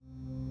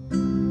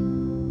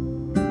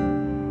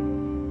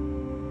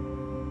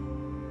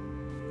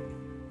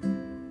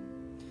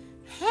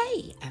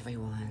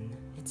everyone,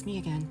 it's me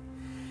again,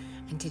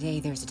 and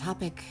today there's a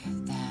topic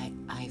that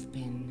I've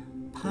been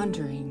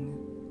pondering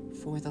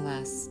for the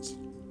last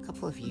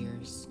couple of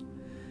years,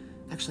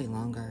 actually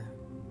longer.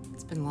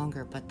 It's been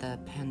longer, but the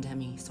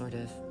pandemic sort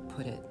of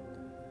put it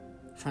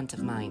front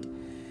of mind,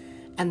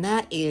 and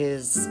that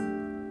is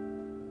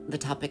the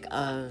topic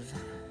of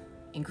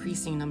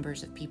increasing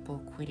numbers of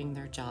people quitting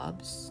their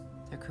jobs,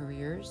 their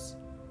careers,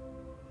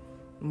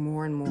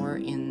 more and more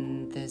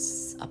in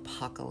this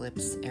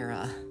apocalypse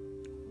era,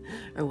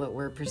 or what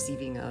we're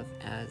perceiving of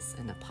as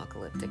an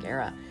apocalyptic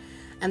era.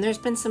 And there's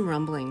been some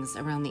rumblings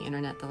around the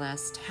internet the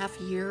last half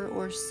year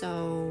or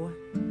so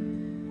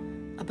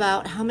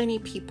about how many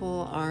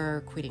people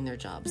are quitting their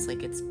jobs.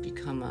 Like, it's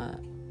become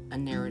a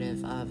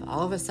narrative of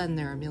all of a sudden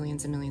there are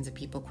millions and millions of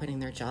people quitting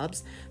their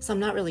jobs. So I'm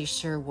not really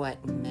sure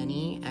what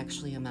many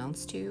actually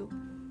amounts to.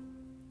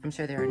 I'm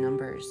sure there are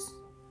numbers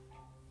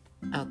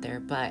out there,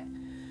 but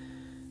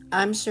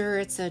I'm sure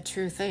it's a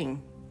true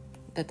thing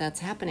that's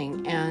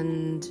happening.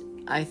 And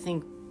I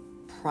think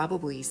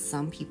probably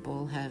some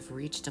people have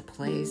reached a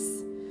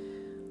place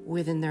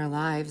within their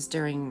lives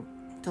during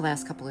the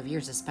last couple of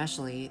years,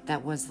 especially,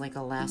 that was like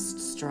a last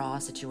straw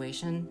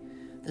situation,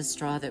 the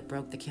straw that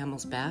broke the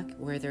camel's back,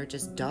 where they're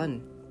just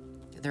done.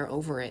 They're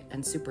over it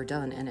and super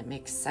done, and it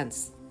makes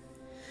sense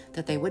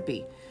that they would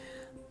be.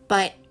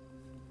 But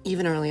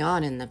even early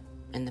on in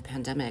the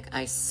pandemic,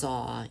 I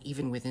saw,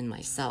 even within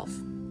myself,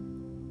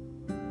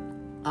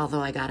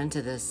 although I got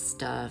into this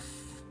stuff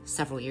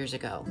several years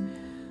ago,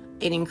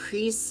 an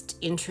increased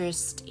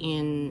interest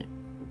in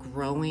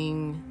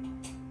growing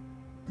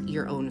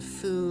your own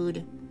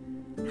food,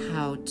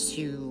 how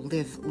to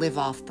live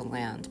off the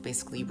land,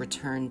 basically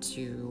return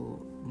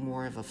to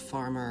more of a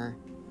farmer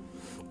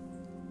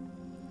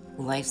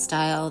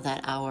lifestyle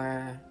that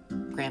our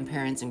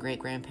grandparents and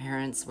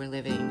great-grandparents were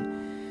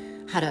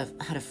living, how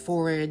to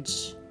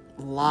forage.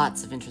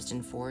 Lots of interest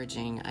in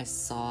foraging I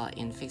saw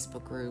in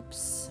Facebook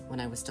groups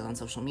when I was still on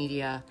social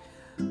media.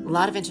 A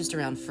lot of interest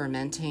around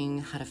fermenting,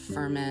 how to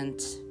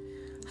ferment,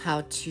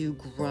 how to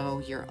grow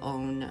your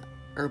own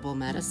herbal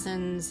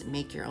medicines,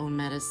 make your own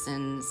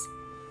medicines,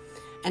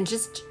 and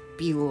just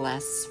be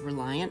less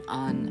reliant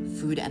on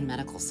food and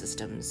medical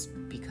systems,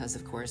 because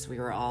of course we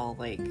were all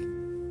like,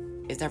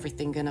 is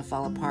everything gonna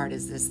fall apart?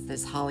 Is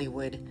this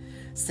Hollywood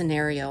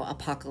scenario,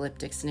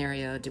 apocalyptic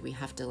scenario? Do we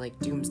have to like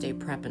doomsday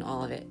prep and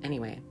all of it?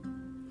 Anyway,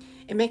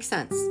 it makes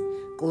sense.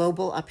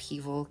 Global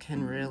upheaval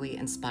can really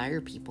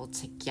inspire people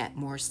to get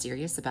more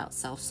serious about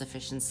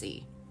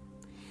self-sufficiency.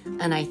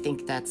 And I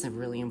think that's a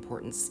really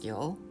important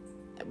skill.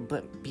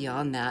 But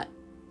beyond that,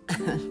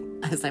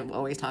 as I'm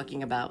always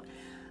talking about,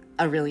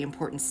 a really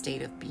important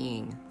state of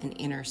being, an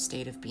inner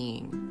state of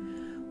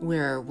being,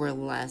 where we're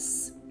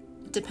less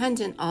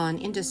dependent on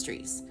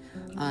industries,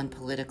 on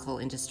political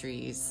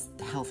industries,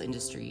 health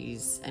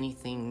industries,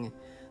 anything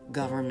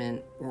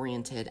government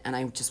oriented. And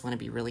I just want to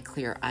be really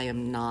clear, I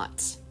am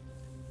not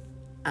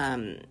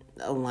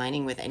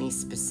aligning with any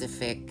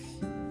specific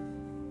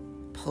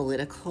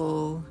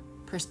political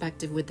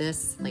perspective with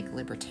this, like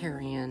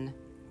libertarian,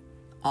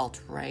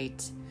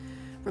 alt-right,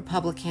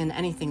 Republican,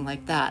 anything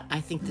like that.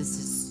 I think this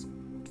is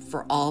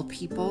for all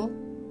people.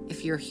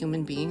 If you're a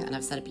human being, and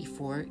I've said it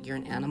before, you're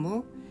an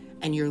animal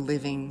and you're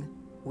living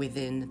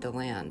within the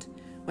land,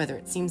 whether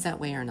it seems that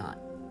way or not.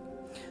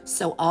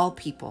 So all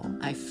people,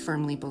 I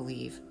firmly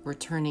believe,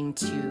 returning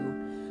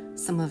to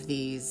some of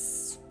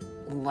these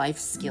life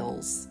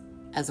skills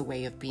as a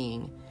way of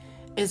being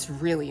is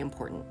really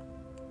important.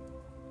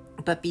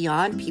 But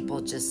beyond people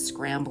just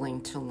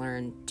scrambling to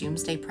learn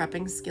doomsday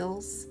prepping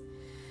skills,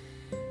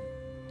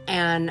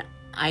 and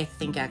I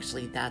think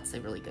actually that's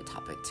a really good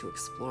topic to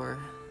explore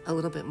a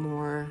little bit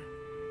more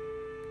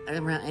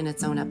around in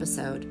its own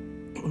episode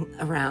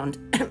around,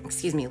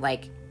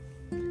 like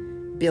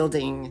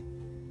building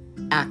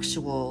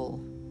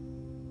actual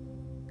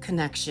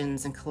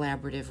connections and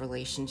collaborative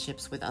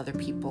relationships with other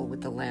people,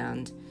 with the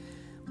land,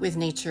 with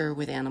nature,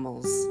 with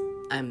animals.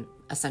 I'm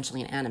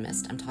essentially an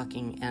animist. I'm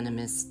talking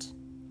animist,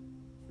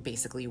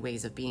 basically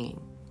ways of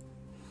being.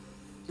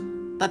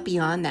 But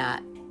beyond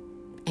that,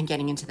 and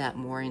getting into that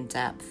more in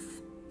depth,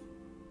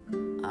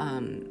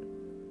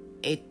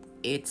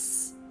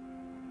 it's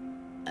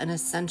an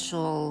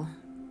essential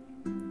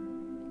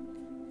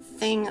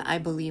thing. I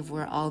believe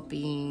we're all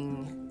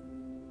being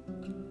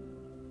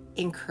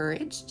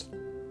encouraged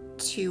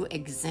to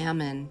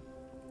examine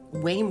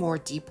way more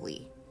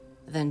deeply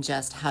than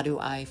just how do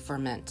I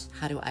ferment,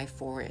 how do I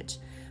forage,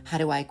 how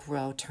do I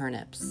grow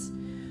turnips,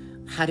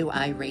 how do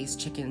I raise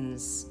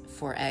chickens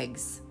for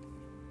eggs.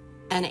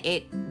 And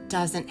it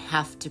doesn't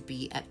have to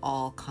be at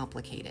all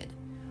complicated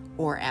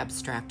or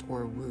abstract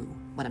or woo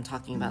when I'm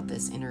talking about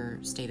this inner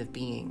state of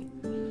being.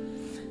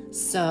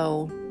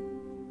 So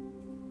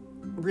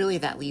really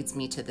that leads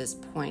me to this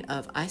point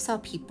of, I saw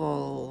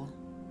people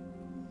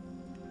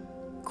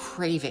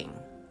craving.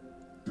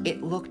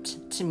 It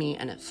looked to me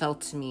and it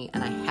felt to me,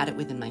 and I had it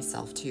within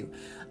myself too,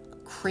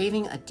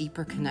 craving a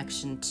deeper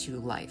connection to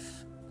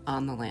life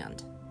on the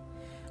land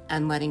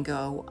and letting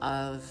go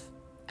of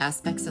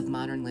aspects of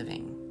modern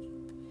living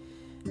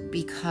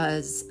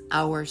because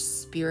our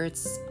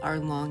spirits are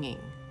longing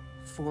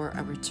for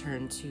a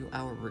return to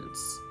our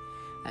roots.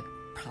 That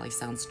probably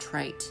sounds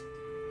trite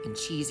and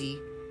cheesy,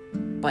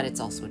 but it's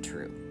also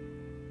true.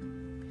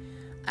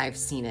 I've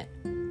seen it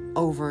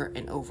over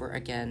and over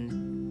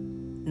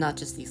again, not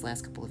just these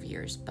last couple of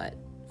years, but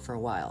for a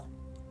while.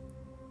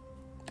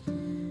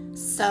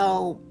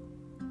 So,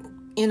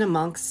 in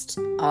amongst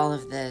all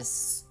of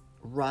this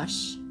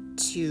rush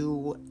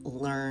to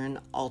learn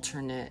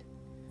alternate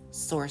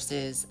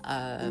sources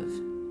of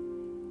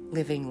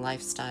living,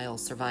 lifestyle,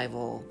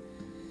 survival,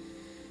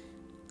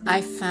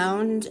 I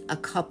found a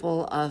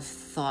couple of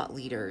thought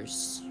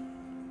leaders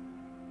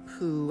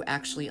who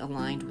actually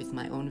aligned with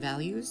my own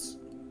values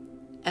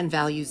and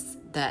values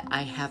that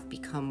I have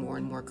become more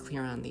and more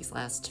clear on these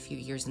last few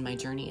years in my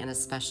journey, and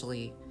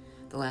especially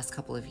the last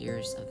couple of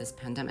years of this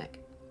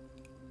pandemic.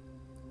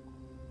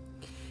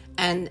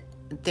 And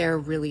there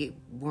really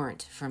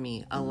weren't, for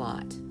me, a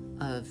lot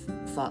of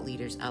thought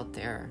leaders out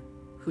there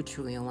who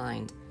truly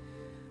aligned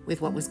with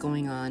what was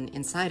going on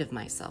inside of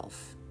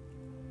myself.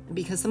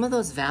 Because some of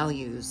those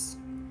values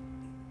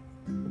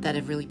that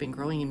have really been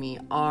growing in me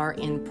are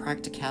in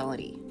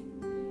practicality,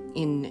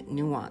 in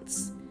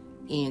nuance,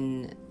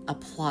 in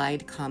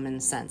applied common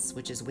sense,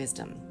 which is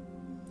wisdom.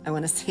 I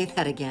want to say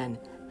that again.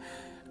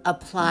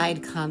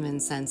 Applied common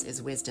sense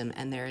is wisdom.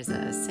 And there is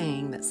a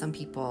saying that some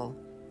people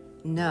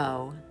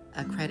know,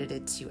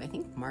 accredited to, I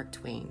think, Mark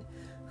Twain,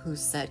 who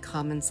said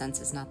common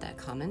sense is not that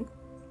common.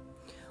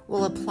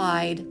 Well,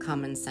 applied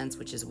common sense,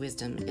 which is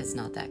wisdom, is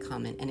not that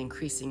common, and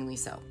increasingly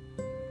so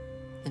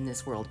in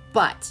this world.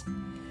 But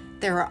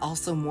there are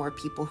also more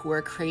people who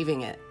are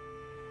craving it,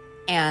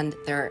 and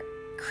they're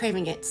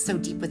craving it so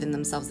deep within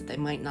themselves that they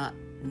might not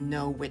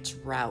know which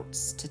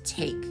routes to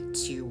take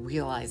to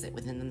realize it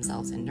within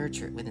themselves and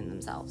nurture it within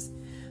themselves.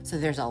 So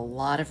there's a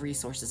lot of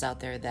resources out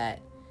there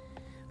that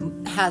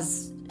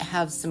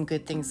have some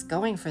good things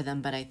going for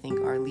them, but I think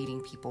are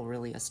leading people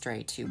really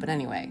astray too. But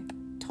anyway,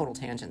 total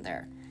tangent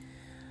there.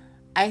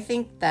 I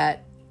think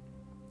that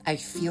I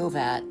feel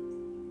that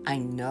I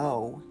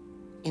know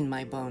in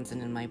my bones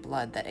and in my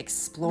blood that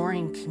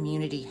exploring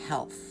community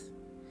health,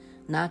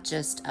 not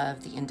just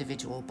of the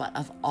individual, but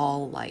of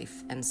all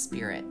life and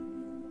spirit.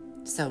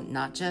 So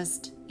not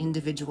just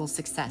individual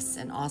success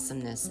and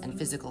awesomeness and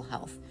physical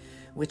health,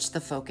 which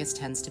the focus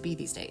tends to be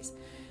these days.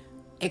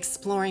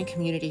 Exploring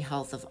community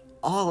health of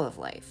all of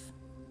life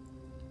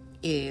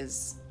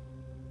is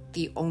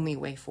the only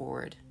way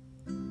forward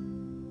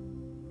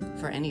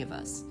for any of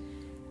us.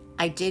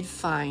 I did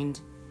find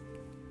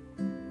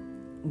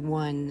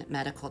one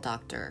medical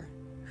doctor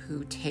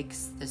who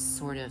takes this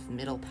sort of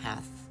middle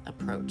path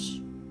approach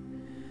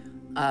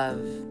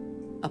of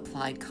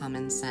applied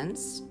common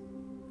sense,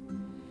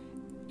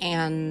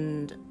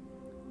 and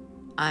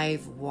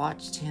I've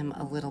watched him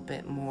a little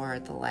bit more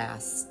the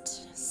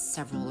last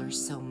several or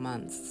so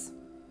months.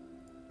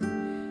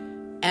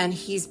 And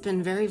he's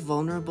been very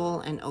vulnerable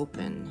and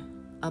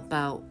open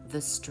about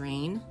the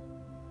strain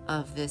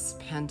of this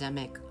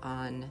pandemic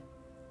on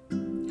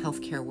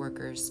healthcare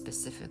workers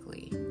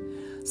specifically.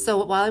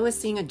 So while I was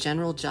seeing a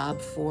general job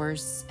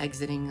force,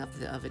 exiting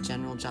of a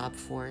general job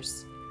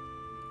force,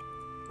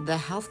 the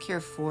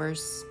healthcare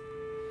force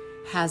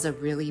has a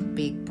really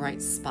big,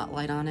 bright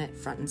spotlight on it,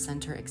 front and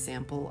center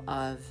example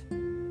of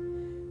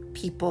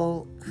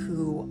people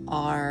who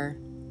are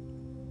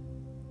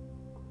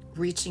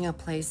reaching a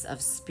place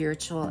of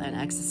spiritual and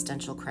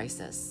existential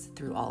crisis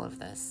through all of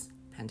this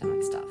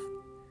pandemic stuff.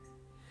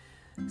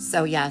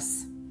 So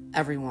yes,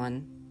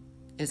 everyone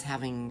is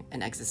having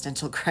an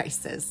existential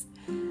crisis,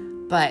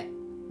 but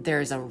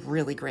there's a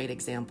really great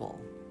example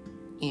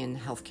in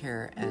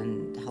healthcare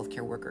and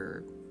healthcare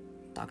worker,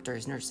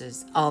 doctors,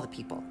 nurses, all the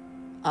people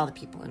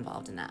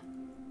involved in that.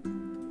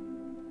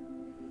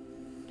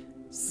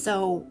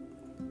 So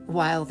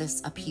while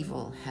this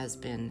upheaval has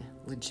been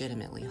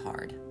legitimately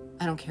hard,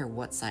 I don't care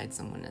what side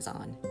someone is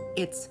on,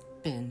 it's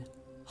been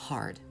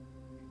hard.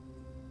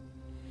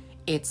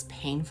 It's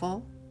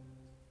painful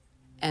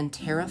and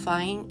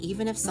terrifying,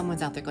 even if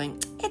someone's out there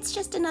going, it's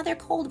just another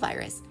cold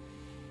virus.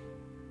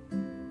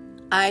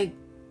 I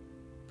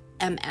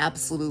am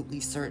absolutely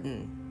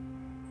certain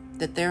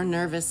that their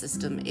nervous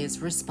system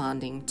is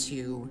responding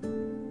to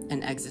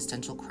an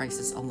existential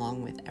crisis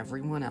along with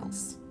everyone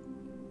else.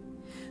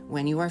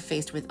 When you are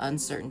faced with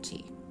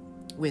uncertainty,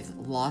 with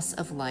loss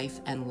of life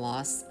and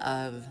loss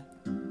of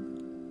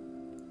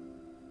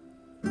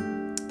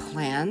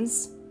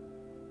plans,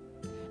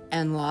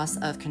 and loss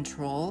of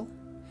control,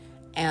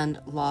 and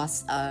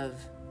loss of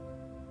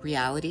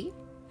reality,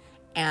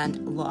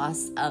 and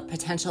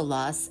potential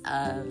loss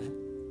of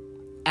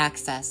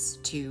access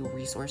to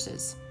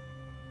resources,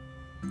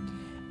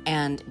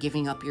 and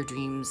giving up your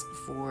dreams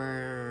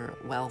for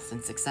wealth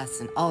and success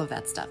and all of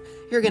that stuff,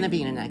 you're going to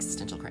be in an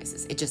existential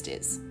crisis. It just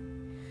is.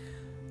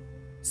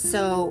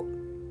 So,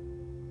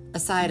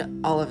 aside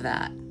all of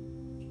that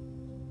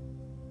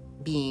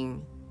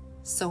being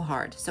so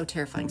hard, so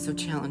terrifying, so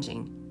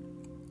challenging,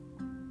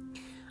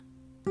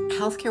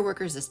 healthcare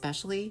workers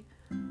especially,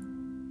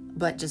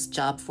 but just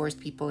job force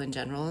people in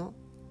general,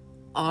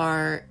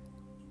 are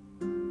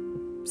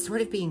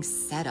sort of being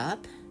set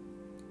up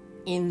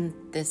in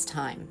this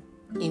time,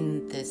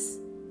 in this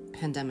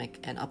pandemic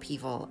and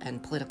upheaval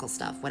and political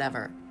stuff,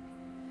 whatever,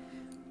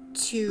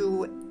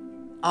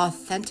 to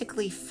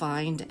authentically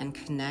find and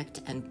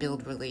connect and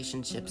build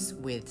relationships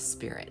with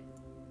spirit,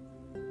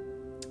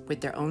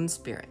 with their own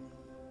spirit,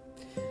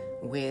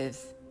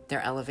 with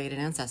their elevated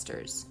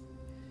ancestors,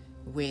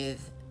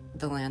 with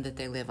the land that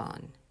they live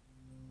on.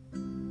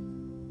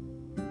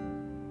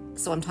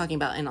 So I'm talking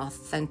about an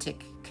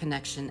authentic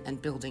connection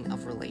and building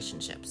of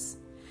relationships.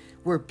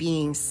 We're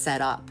being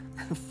set up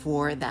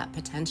for that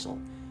potential.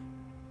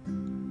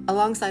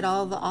 Alongside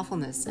all the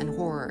awfulness and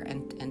horror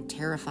and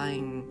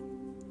terrifying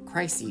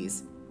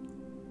crises,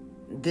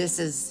 this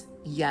is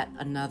yet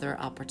another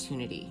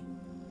opportunity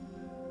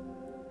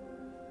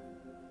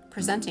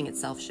presenting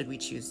itself should we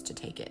choose to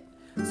take it.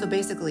 So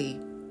basically,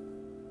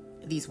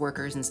 these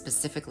workers, and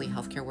specifically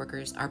healthcare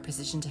workers, are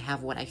positioned to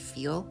have what I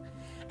feel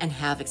and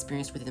have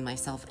experienced within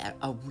myself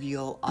a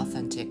real,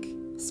 authentic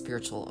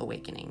spiritual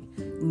awakening.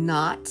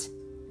 Not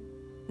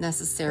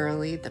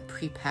necessarily the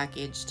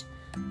prepackaged,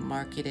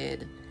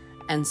 marketed,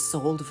 and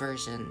sold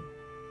version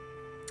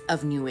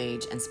of New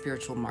Age and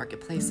spiritual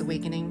marketplace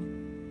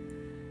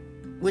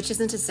awakening, which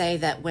isn't to say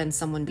that when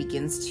someone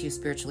begins to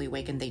spiritually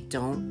awaken, they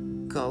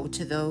don't go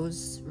to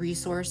those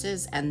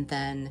resources and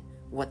then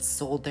what's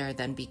sold there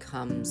then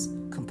becomes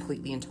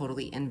completely and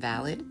totally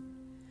invalid.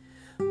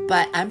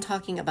 But I'm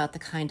talking about the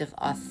kind of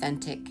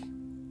authentic,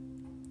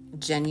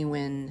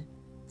 genuine,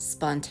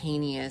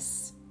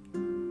 spontaneous,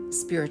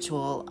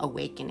 spiritual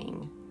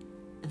awakening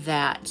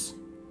that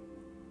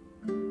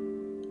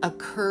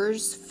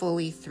occurs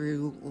fully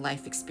through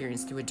life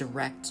experience, through a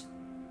direct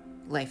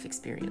life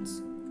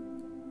experience.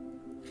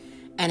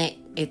 And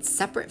it's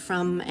separate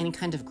from any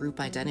kind of group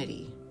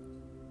identity.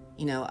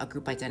 You know, a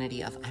group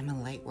identity of I'm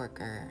a light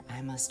worker,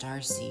 I'm a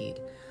starseed,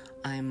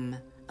 I'm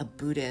a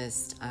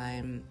Buddhist,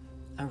 I'm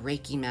a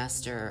Reiki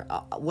master,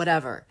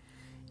 whatever.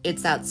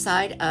 It's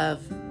outside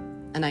of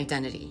an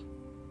identity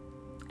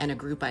and a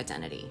group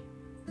identity.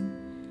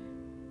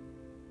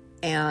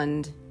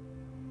 And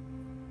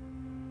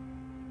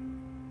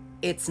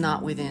it's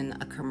not within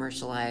a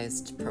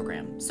commercialized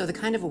program. So the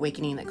kind of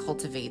awakening that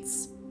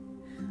cultivates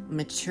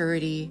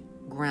maturity,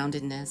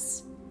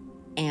 groundedness,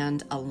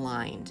 and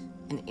aligned,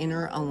 an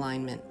inner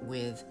alignment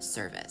with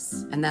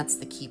service. And that's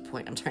the key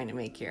point I'm trying to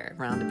make here,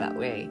 roundabout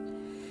way.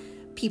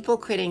 People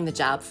quitting the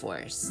job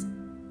force,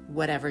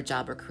 whatever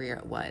job or career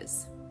it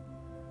was,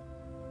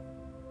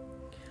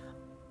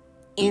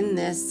 in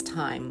this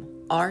time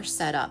are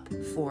set up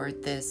for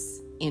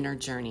this inner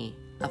journey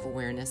of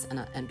awareness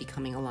and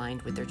becoming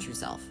aligned with their true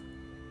self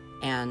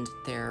and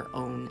their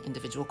own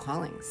individual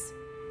callings.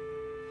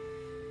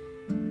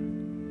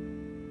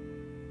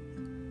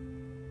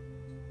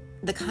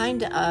 The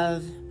kind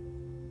of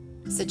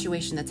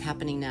situation that's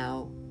happening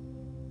now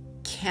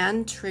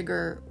can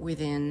trigger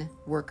within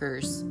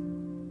workers,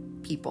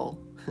 people,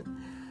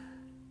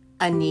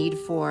 a need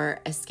for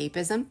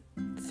escapism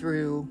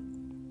through,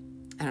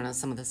 I don't know,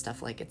 some of the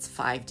stuff like it's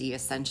 5D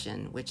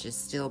ascension, which is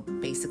still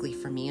basically,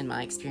 for me, in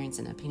my experience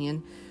and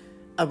opinion,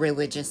 a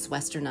religious,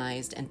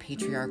 westernized, and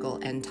patriarchal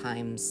end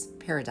times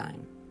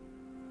paradigm.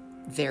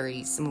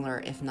 Very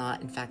similar, if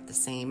not, in fact, the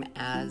same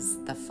as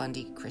the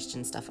fundy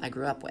Christian stuff I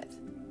grew up with.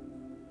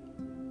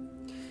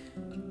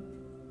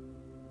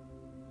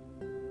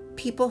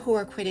 People who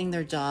are quitting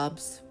their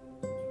jobs,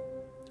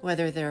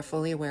 whether they're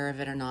fully aware of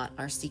it or not,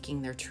 are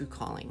seeking their true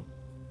calling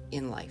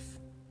in life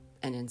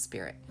and in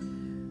spirit,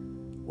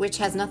 which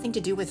has nothing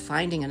to do with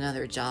finding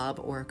another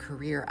job or a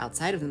career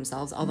outside of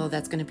themselves, although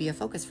that's going to be a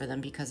focus for them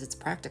because it's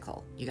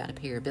practical. You got to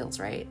pay your bills,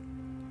 right?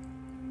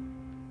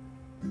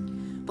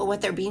 But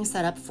what they're being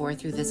set up for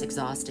through this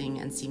exhausting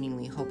and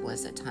seemingly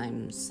hopeless at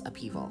times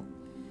upheaval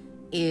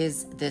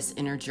is this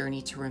inner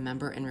journey to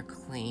remember and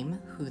reclaim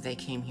who they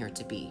came here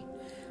to be.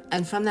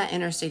 And from that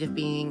inner state of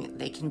being,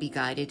 they can be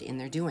guided in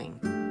their doing.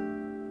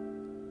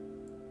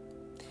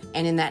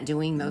 And in that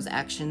doing, those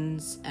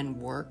actions and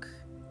work,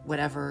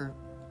 whatever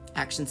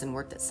actions and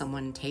work that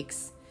someone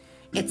takes,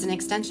 it's an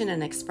extension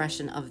and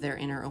expression of their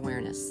inner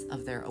awareness,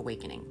 of their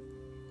awakening.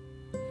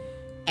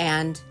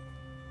 And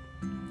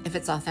if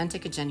it's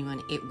authentic and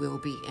genuine, it will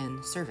be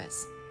in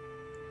service.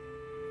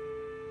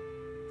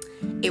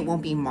 It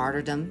won't be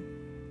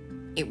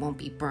martyrdom. It won't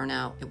be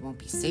burnout. It won't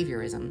be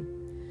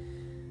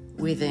saviorism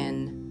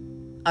within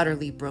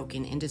utterly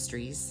broken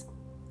industries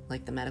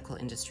like the medical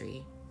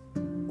industry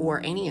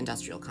or any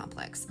industrial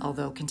complex,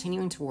 although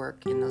continuing to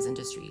work in those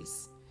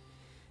industries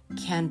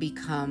can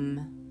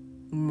become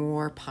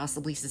more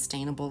possibly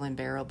sustainable and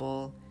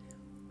bearable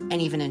and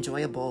even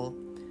enjoyable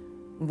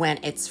when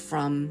it's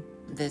from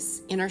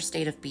this inner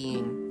state of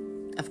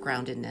being, of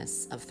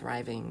groundedness, of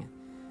thriving,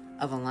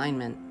 of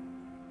alignment.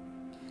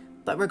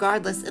 But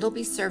regardless, it'll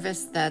be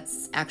service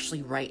that's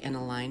actually right and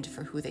aligned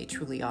for who they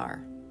truly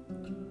are.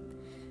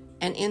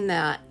 And in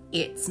that,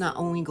 it's not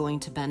only going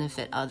to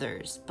benefit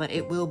others, but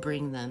it will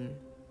bring them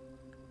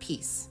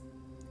peace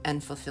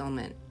and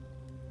fulfillment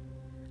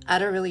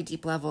at a really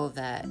deep level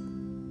that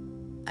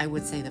I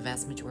would say the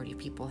vast majority of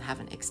people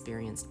haven't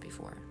experienced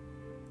before.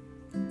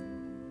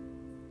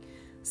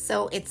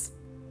 So it's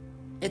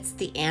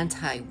the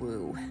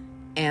anti-woo,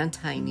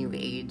 anti-new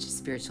age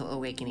spiritual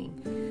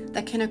awakening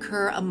that can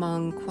occur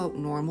among, quote,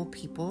 normal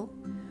people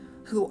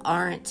who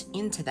aren't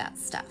into that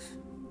stuff,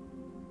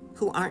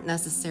 who aren't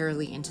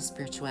necessarily into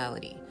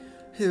spirituality,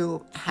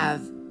 who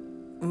have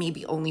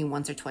maybe only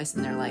once or twice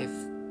in their life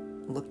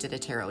looked at a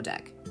tarot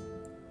deck.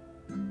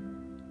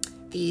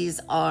 These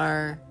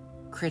are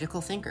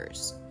critical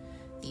thinkers.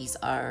 These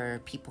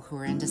are people who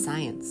are into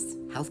science,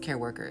 healthcare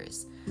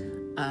workers.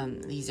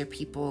 These are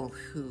people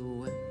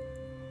who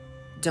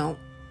don't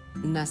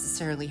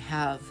necessarily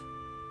have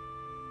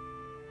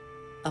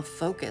a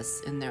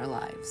focus in their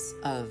lives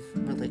of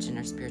religion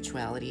or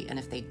spirituality, and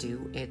if they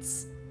do,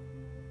 it's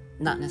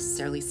not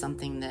necessarily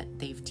something that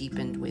they've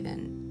deepened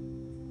within.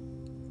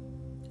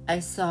 I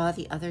saw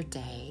the other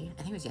day,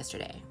 I think it was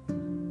yesterday,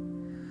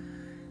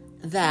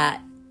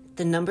 that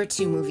the number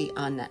 2 movie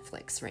on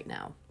Netflix right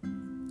now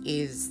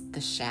is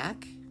The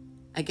Shack.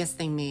 I guess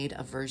they made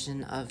a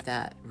version of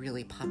that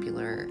really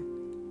popular,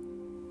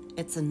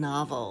 it's a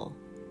novel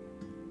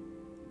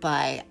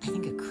by, I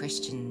think, a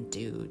Christian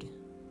dude.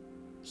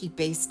 He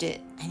based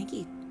it, I think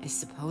he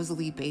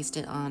supposedly based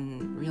it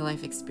on real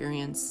life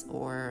experience,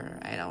 or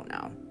I don't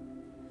know.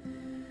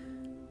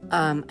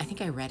 I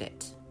think I read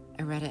it.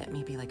 I read it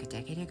maybe like a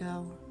decade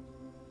ago.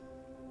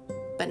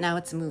 But now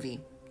it's a movie.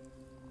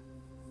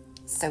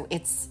 So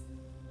it's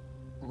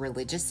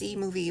religious-y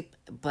movie,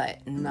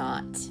 but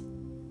not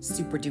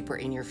super duper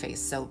in your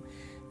face. So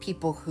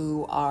people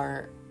who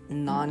are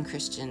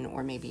non-Christian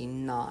or maybe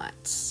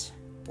not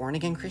born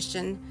again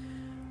Christian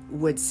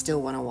would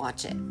still want to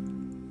watch it.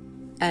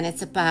 And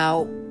it's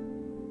about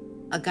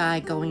a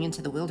guy going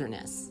into the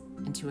wilderness,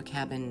 into a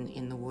cabin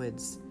in the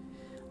woods,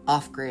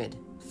 off-grid,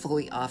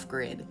 fully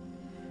off-grid,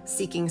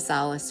 seeking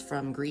solace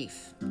from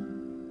grief,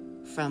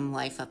 from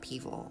life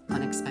upheaval,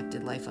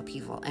 unexpected life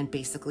upheaval, and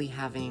basically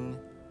having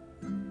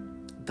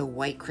the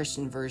white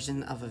Christian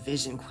version of a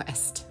vision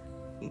quest.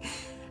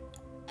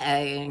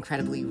 An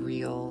incredibly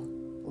real,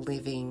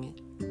 living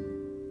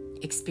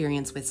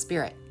experience with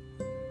spirit.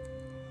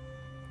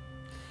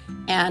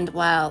 And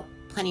while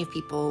plenty of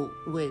people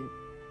would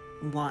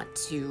want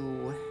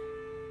to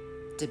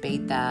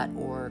debate that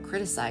or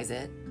criticize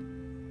it,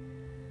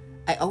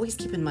 I always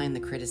keep in mind the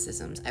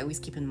criticisms. I always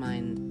keep in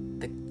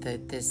mind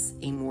this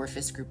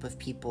amorphous group of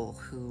people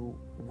who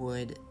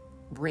would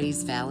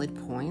raise valid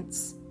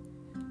points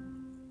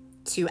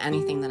to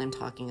anything that I'm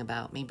talking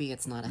about. Maybe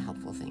it's not a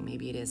helpful thing.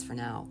 Maybe it is for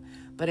now.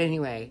 But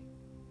anyway,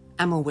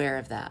 I'm aware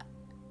of that.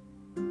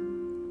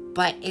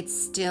 But it's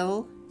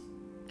still,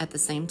 at the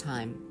same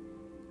time,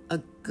 a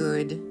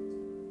good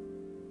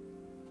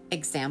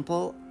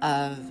example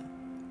of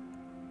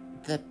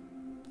the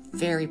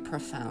very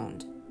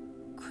profound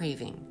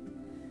craving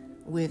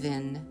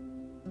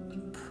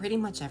within pretty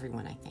much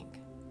everyone, I think,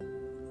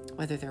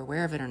 whether they're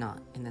aware of it or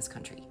not in this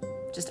country.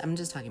 I'm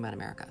just talking about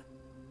America,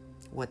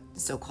 what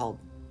so-called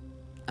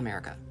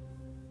America.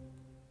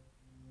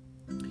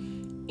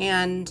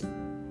 And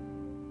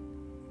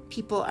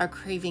people are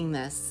craving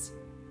this,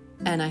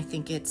 and I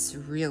think it's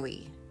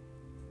really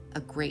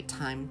a great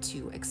time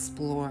to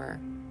explore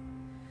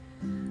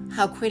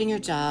how quitting your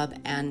job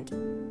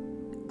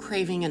and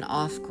craving an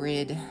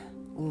off-grid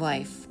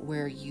life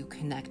where you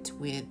connect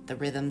with the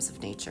rhythms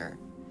of nature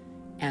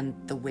and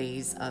the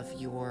ways of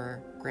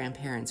your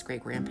grandparents,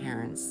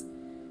 great-grandparents,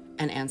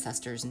 and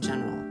ancestors in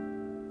general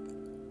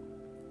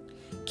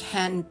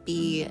can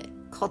be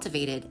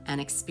cultivated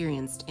and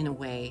experienced in a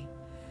way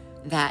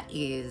that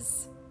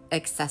is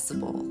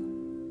accessible.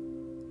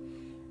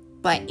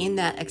 But in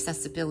that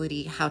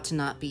accessibility, how to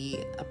not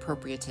be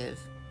appropriative,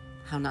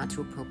 how not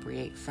to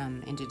appropriate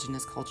from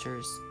indigenous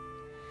cultures,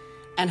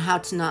 and how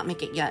to not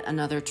make it yet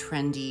another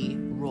trendy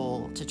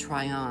role to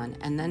try on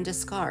and then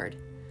discard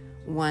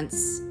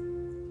once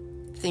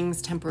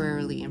things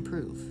temporarily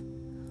improve,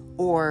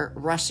 or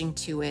rushing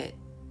to it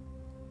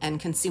and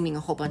consuming a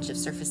whole bunch of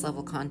surface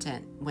level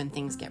content when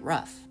things get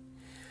rough.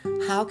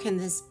 How can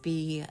this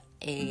be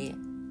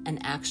an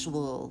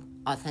actual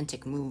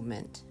authentic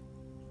movement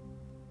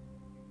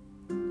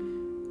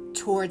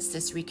towards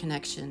this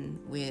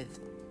reconnection with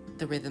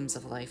the rhythms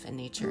of life and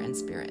nature and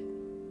spirit?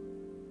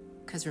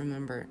 Because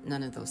remember,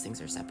 none of those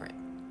things are separate.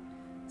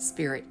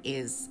 Spirit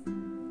is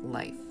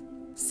life.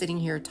 Sitting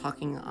here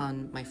talking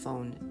on my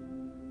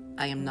phone,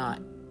 I am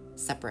not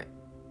separate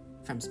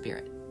from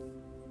spirit.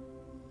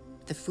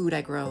 The food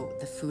I grow,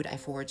 the food I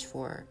forage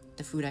for,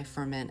 the food I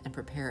ferment and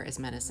prepare as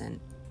medicine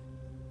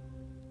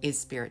is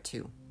spirit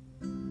too.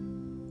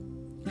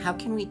 How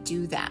can we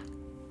do that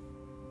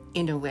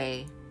in a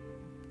way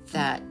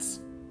that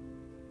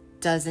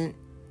doesn't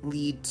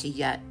lead to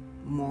yet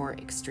more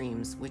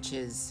extremes, which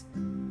is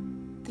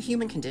the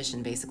human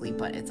condition basically,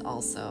 but it's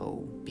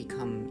also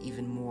become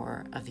even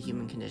more of the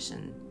human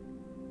condition,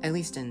 at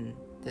least in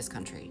this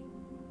country,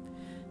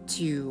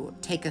 to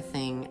take a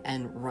thing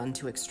and run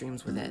to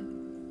extremes with it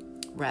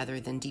rather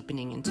than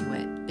deepening into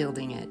it,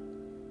 building it,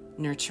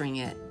 nurturing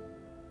it,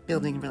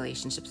 building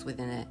relationships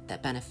within it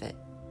that benefit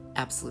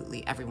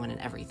absolutely everyone and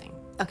everything.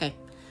 Okay,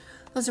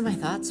 those are my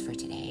thoughts for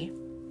today.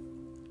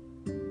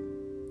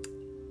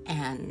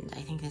 And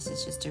I think this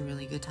is just a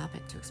really good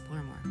topic to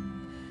explore more.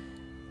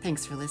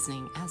 Thanks for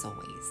listening, as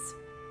always.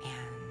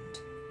 And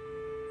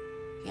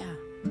yeah,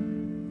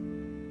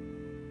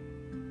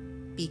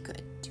 be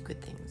good. Do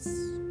good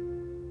things.